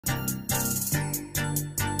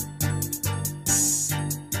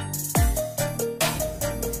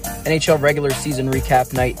NHL regular season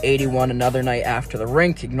recap night 81, another night after the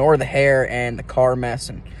rink. Ignore the hair and the car mess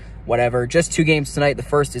and whatever. Just 2 games tonight. The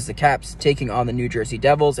first is the Caps taking on the New Jersey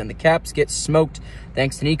Devils, and the Caps get smoked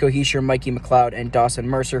thanks to Nico Hischier, Mikey McLeod, and Dawson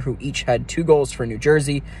Mercer, who each had 2 goals for New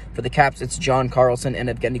Jersey. For the Caps, it's John Carlson and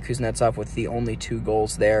Evgeny Kuznetsov with the only 2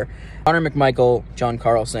 goals there. Connor McMichael, John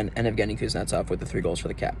Carlson, and Evgeny Kuznetsov with the 3 goals for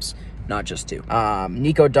the Caps. Not just 2.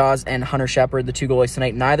 Nico Dawes and Hunter Shepard, the 2 goalies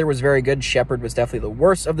tonight. Neither was very good. Shepard was definitely the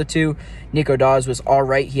worst of the 2. Nico Dawes was all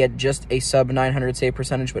right. He had just a sub-900 save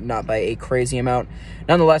percentage, but not by a crazy amount.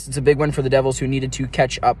 Nonetheless, it's a big win for the Devils, who needed to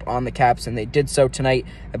catch up on the Caps, and they did so tonight.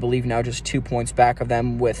 I believe now just 2 points back of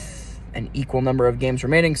them with an equal number of games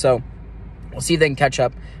remaining, so we'll see if they can catch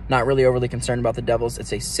up. Not really overly concerned about the Devils.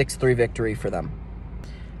 It's a 6-3 victory for them.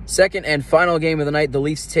 Second and final game of the night, the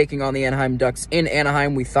Leafs taking on the Anaheim Ducks in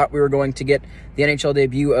Anaheim. We thought we were going to get the NHL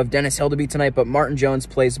debut of Dennis Hildeby tonight, but Martin Jones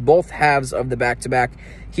plays both halves of the back-to-back.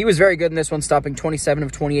 He was very good in this one, stopping 27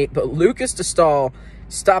 of 28, but Lukas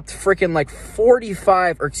stopped freaking like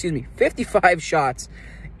 55 shots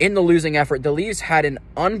in the losing effort. The Leafs had an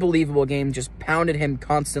unbelievable game, just pounded him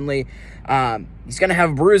constantly. He's going to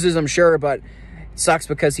have bruises, I'm sure, but sucks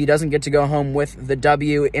because he doesn't get to go home with the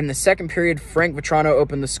W. In the second period, Frank Vatrano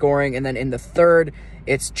opened the scoring, and then in the third,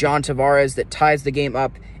 it's John Tavares that ties the game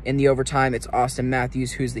up. In the overtime, it's Austin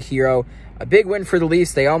Matthews who's the hero. A big win for the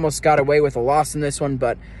Leafs. They almost got away with a loss in this one,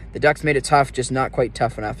 but the Ducks made it tough, just not quite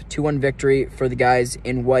tough enough. 2-1 victory for the guys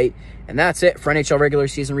in white. And that's it for NHL regular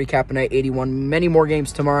season recap night 81. Many more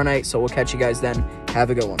games tomorrow night, so we'll catch you guys then. Have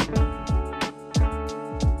a good one.